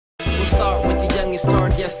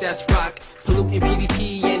that's rock. Polluting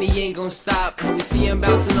PDP and he ain't gonna stop. We see him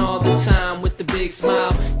bouncing all the time with the big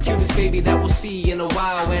smile. Cutest baby that we'll see in a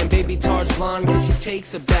while. And baby Tard's blonde cause she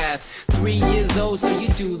takes a bath. 3 years old, so you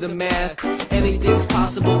do the math. Anything's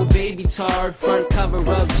possible with baby Tard. Front cover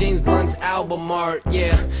of James Blunt's album art.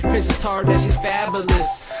 Yeah, Princess Tard, that she's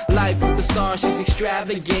fabulous. Life with the star, she's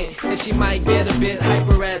extravagant. And she might get a bit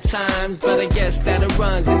hyper at times, but I guess that it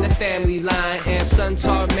runs in the family line. And son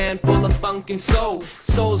Tard, man, full of funk and soul.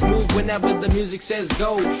 Souls move whenever the music says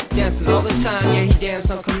go. Dances all the time, yeah, he dance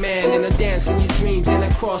on command. And a dance in your dreams and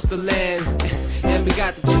across the land. And we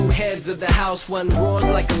got the two heads of the house. One roars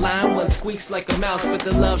like a lion, one squeaks like a mouse. But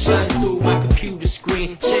the love shines through my computer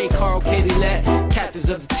screen. ShayCarl, Katie Lett, captains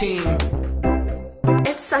of the team.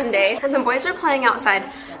 It's Sunday, and the boys are playing outside.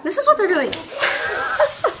 This is what they're doing.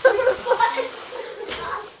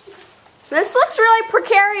 This looks really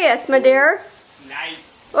precarious, my dear.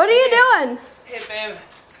 Nice. What are you doing? Hey, babe.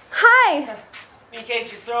 Hi. In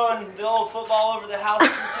case you're throwing the old football over the house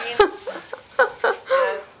routine,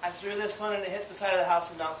 I threw this one and it hit the side of the house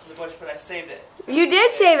and bounced in the bush, but I saved it. You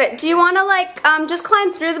did save it. Do you want to, like, just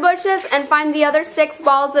climb through the bushes and find the other 6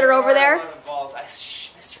 balls that are over there?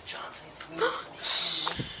 Shh, Mr. Johnson, he's leaning to me.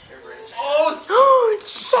 Oh,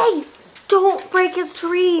 Shay! Don't break his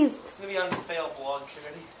trees. It's going to be on the fail blog. You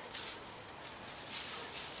ready?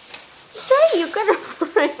 Shay, you're going to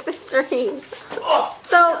break the tree.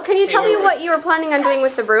 So, can you tell me what you were planning on doing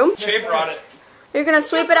with the broom? Shay brought it. You're going to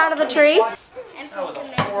sweep it out of the tree? That was a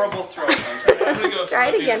horrible throw. I'm going to go Try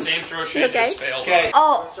it again. The same throw Shay just failed. Okay.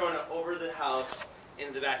 Oh. I'm throwing it over the house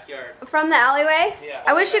in the backyard. From the alleyway? Yeah.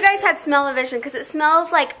 I wish you guys had smell-o-vision because it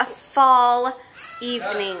smells like a fall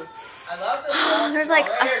evening. I love this. There's like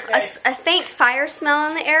a faint fire smell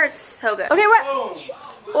in the air. It's so good. Okay, what? Boom.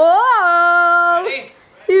 Whoa! Ready?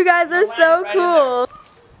 You guys are so Right cool.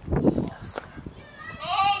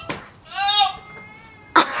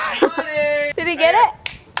 Did he get it?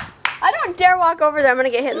 I don't dare walk over there. I'm gonna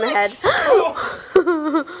get hit in the head.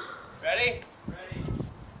 Ready? Ready.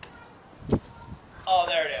 Oh,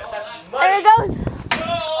 there it is. That's money. There it goes.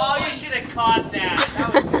 Oh, you should have caught that.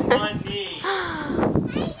 That was money.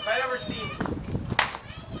 If I've ever seen.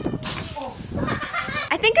 Oh,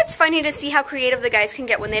 I think it's funny to see how creative the guys can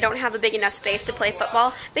get when they don't have a big enough space to play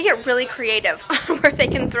football. They get really creative where they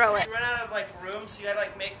can throw it. You run out of like room, so you gotta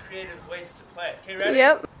like make creative ways to play. Okay, ready?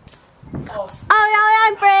 Yep. Oh, Oh,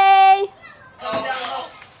 I'm free. it's coming down the hole.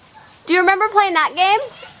 Do you remember playing that game?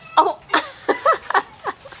 Oh.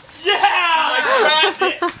 Yeah! I grabbed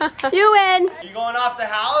it! You win. Are you going off the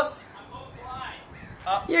house?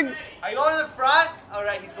 You're. Are you going in the front?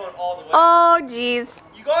 Alright, he's going all the way. Oh, jeez.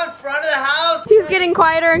 You go in front of the house? He's getting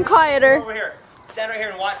quieter and quieter. Over here. Stand right here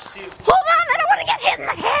and watch. See. Hold on, I don't want to get hit in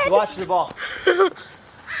the head. Watch the ball.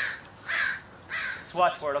 Just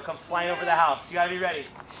watch for it. It'll come flying over the house. You gotta be ready.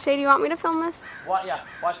 Shay, do you want me to film this? Yeah,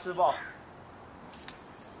 watch the ball.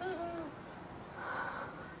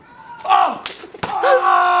 Oh!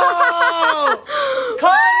 Oh!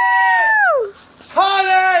 Caught it! Caught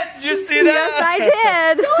it! Did you see that? Yes, I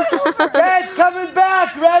did. Okay, it's coming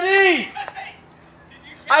back. Ready?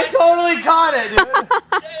 I totally caught it, dude.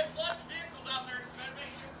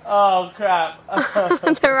 Oh crap!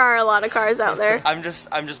 There are a lot of cars out there. I'm just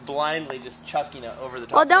blindly just chucking it over the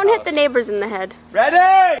top. Well, don't of hit the neighbors in the head.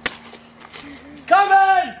 Ready? It's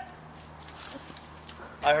coming!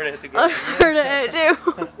 I heard it hit the ground. I heard it too.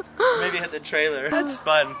 Maybe hit the trailer. That's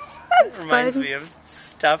fun. That's Reminds fun. me of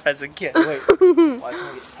stuff as a kid. Wait. Watch me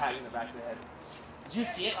get tagged in the back of the head. Did you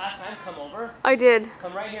see it last time? Come over. I did.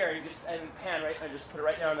 Come right here and just pan right and just put it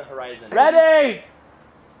right there on the horizon. Ready?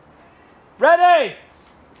 Ready?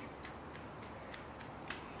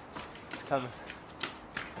 It's coming.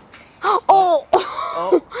 Oh!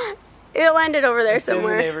 Oh. It landed over there It's in the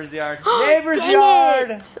somewhere. neighbor's yard. Neighbor's Dang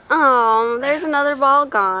yard! it. Oh, there's another ball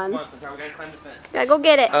gone. Come on, Shaytards, we gotta climb the fence. Gotta go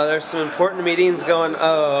get it. Oh, there's some important meetings going.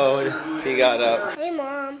 Oh, he got up. Hey,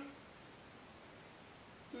 Mom.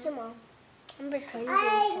 Hey, Mom. I'm pretending to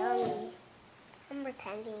film me. I'm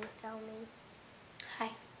pretending to film me. Hi.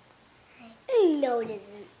 No, it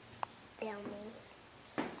isn't filming.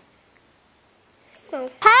 No.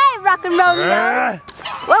 Hey, rock and roll star.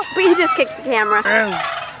 Whoa, but he just kicked the camera.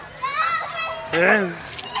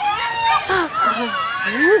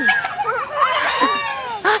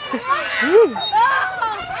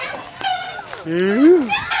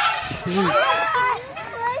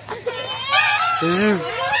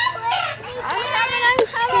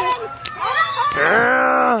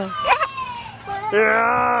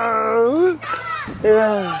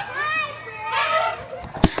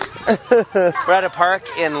 We're at a park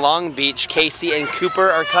in Long Beach. Casey and Cooper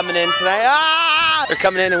are coming in tonight. Ah! They're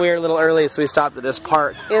coming in and we were a little early, so we stopped at this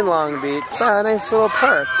park in Long Beach. It's a nice little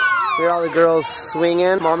park. We got all the girls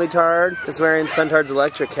swinging. Mommy Tard is wearing Shaytards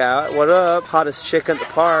electric hat. What up? Hottest chick at the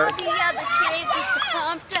park.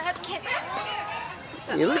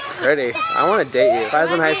 You look pretty. I want to date you. If I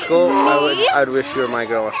was in high school, I would wish you were my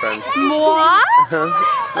girlfriend. What?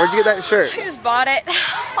 Where'd you get that shirt? I just bought it.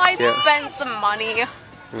 I spent some money.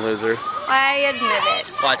 Loser. I admit it.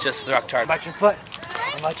 Watch this for the rock tard. Watch your foot.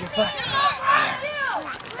 Watch your foot.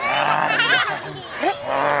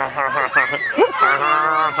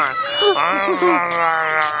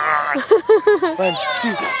 1,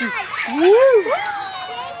 2, 3.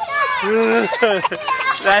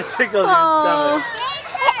 That tickles your stomach.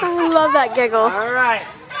 I love that giggle. All right.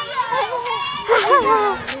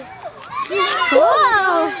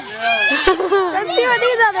 Whoa! Let's see what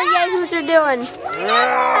these other yahoos are doing.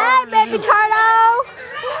 Hey, baby Tardo!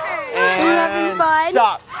 You having fun?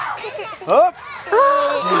 Stop. Up.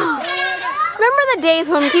 Remember the days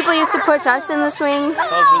when people used to push us in the swings?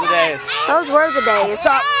 Those were the days. Those were the days.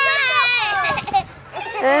 Stop.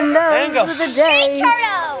 And those were the days.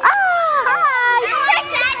 Ah, hi!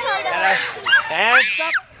 And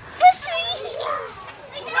stop.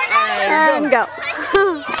 And go.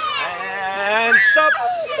 And stop.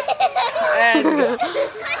 And go.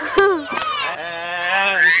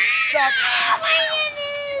 And stop.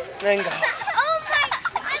 And go.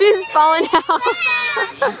 She's falling out.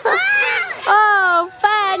 Oh,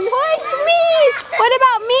 fun. Push me. What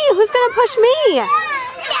about me? Who's going to push me?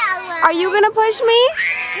 Are you going to push me?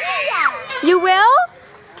 You will?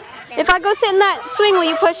 If I go sit in that swing, will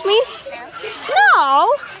you push me?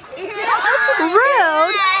 No.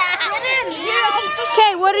 Rude.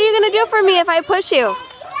 Okay, what are you going to do for me if I push you?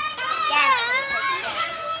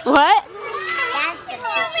 What?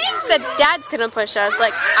 Said Dad's gonna push us.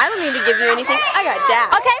 Like, I don't need to give you anything. I got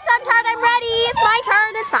Dad. Okay, Shaytard, I'm ready. It's my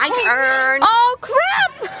turn. It's my turn. Oh,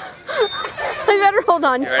 crap! I better hold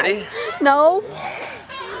on. You ready? No.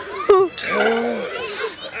 Don't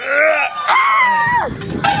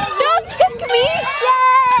kick me! Yay!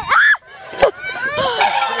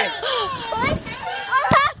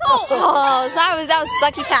 Pass! Oh, so that was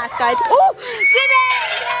sucky pass, guys. Oh, did it!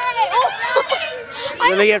 Yay! Oh.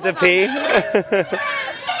 Let me get to pee.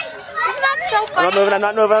 So funny. I'm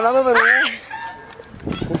not moving.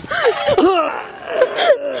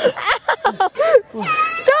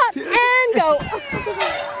 Stop and go.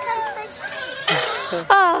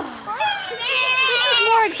 Oh, this is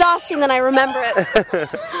more exhausting than I remember it.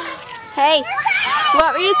 Hey,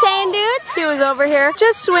 what were you saying, dude? He was over here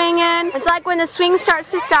just swinging. It's like when the swing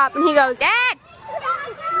starts to stop and he goes, Dad!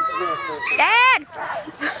 Dad!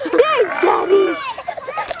 There's Daddy!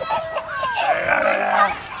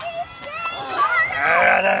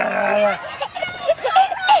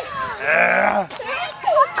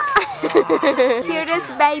 Cutest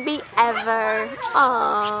baby ever.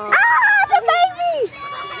 Aww. Ah, the baby!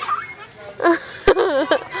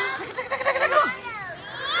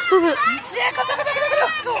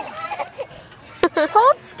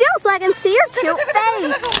 Hold still so I can see your cute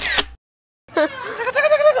face.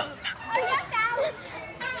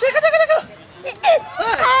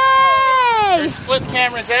 Hey! There's flip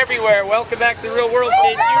cameras everywhere. Welcome back to the real world,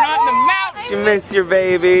 kids. You're not in the mountains. You miss your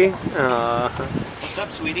baby. Aww. What's up,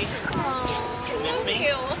 sweetie? You miss me?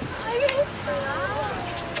 His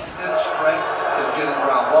strength is getting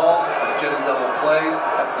ground balls, it's getting double plays.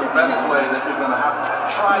 That's the best way that you're going to have to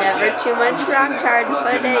try to Never get too much rock tard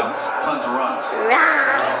footage. Tons of runs.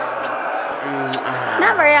 It's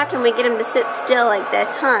not very often we get him to sit still like this,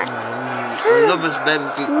 huh? I love his baby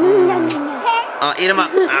feet. Eat him up.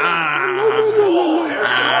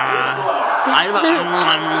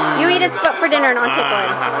 You eat his foot for dinner and I'll kick one.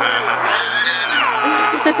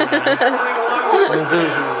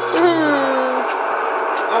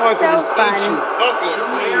 Oh, I could just fun. eat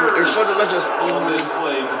you. It's so delicious.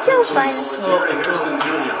 So fun.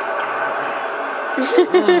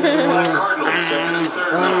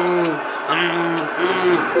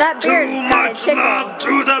 That beard's Too kind of much love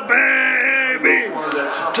to the baby.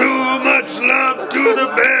 Too much love to the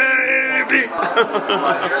baby.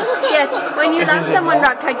 Yes, when you love someone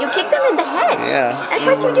rock hard, you kick them in the head. Yeah. That's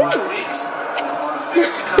what you do.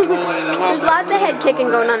 There's lots of head kicking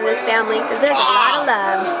going on in this family because there's a lot of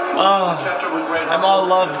love. Oh, I'm all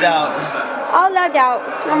loved out. All loved out.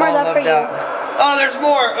 No more love for you. Oh, there's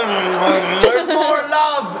more. There's more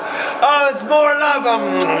love. Oh, it's more love.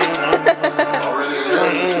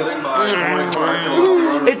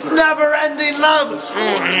 It's never-ending love.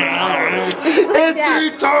 It's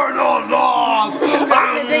eternal love. I'm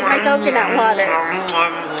gonna drink my coconut water.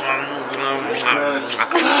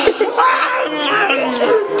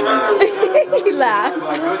 You laugh.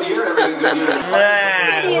 What do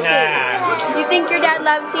you think? You think your dad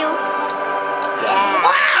loves you?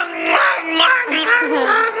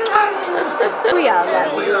 We all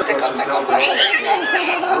love you. Tickle, tickle, tickle. Is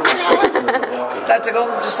that tickle?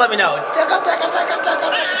 Just let me know. Tickle, tickle, tickle, tickle.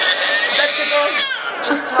 Is that tickle?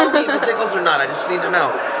 Just tell me if it tickles or not. I just need to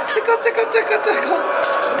know. Tickle, tickle, tickle, tickle.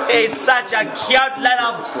 He's such a cute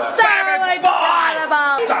little baby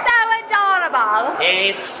boy. So adorable.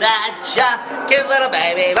 He's such a cute little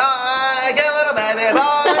baby boy. Cute little baby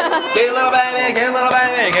boy. Cute little baby, cute little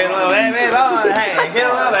baby, cute little baby boy. Hey, cute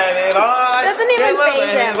little baby boy. Doesn't even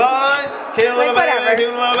phase him. Cute little baby,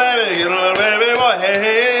 cute little baby, cute little baby boy. Hey,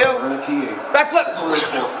 hey, yo. Backflip.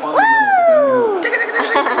 Woo!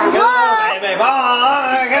 Baby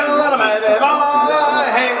boy, cute little baby boy.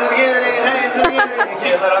 Hey, to the kitty, hey, to the kitty,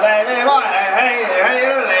 cute little baby boy. Hey, hey,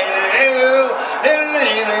 little lady,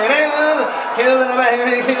 cute little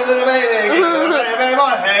baby, cute little baby, cute little baby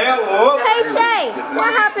boy. Hey, oh. Hey Shay,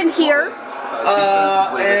 what happened here?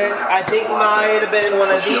 I think might have been one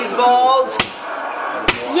of these balls.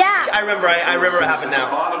 Yeah. I remember what happened now.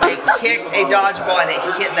 I kicked a dodgeball and it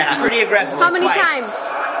hit that pretty aggressively. How many twice. times?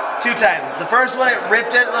 2 times. The first one, it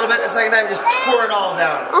ripped it a little bit. The second time, it just tore it all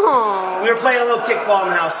down. Oh. We were playing a little kickball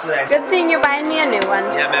in the house today. Good thing you're buying me a new one.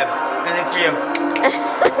 Yeah, babe. Anything for you.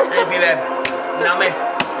 Anything for you, babe. Not me.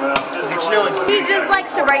 Just get you new one. He just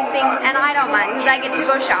likes to break things, and I don't mind because I get to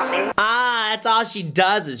go shopping. Ah, that's all she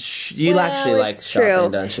does is you actually like it's shopping,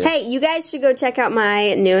 don't you? Hey, you guys should go check out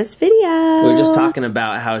my newest video. We were just talking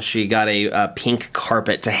about how she got a pink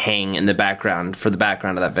carpet to hang in the background for the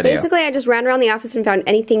background of that video. Basically, I just ran around the office and found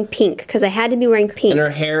anything pink because I had to be wearing pink. And her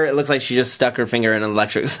hair, it looks like she just stuck her finger in an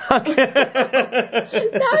electric socket. That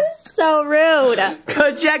is so rude.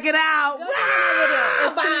 Go check it out.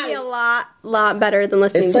 It's gonna be a lot better than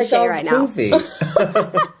listening to Shay right now. Poofy.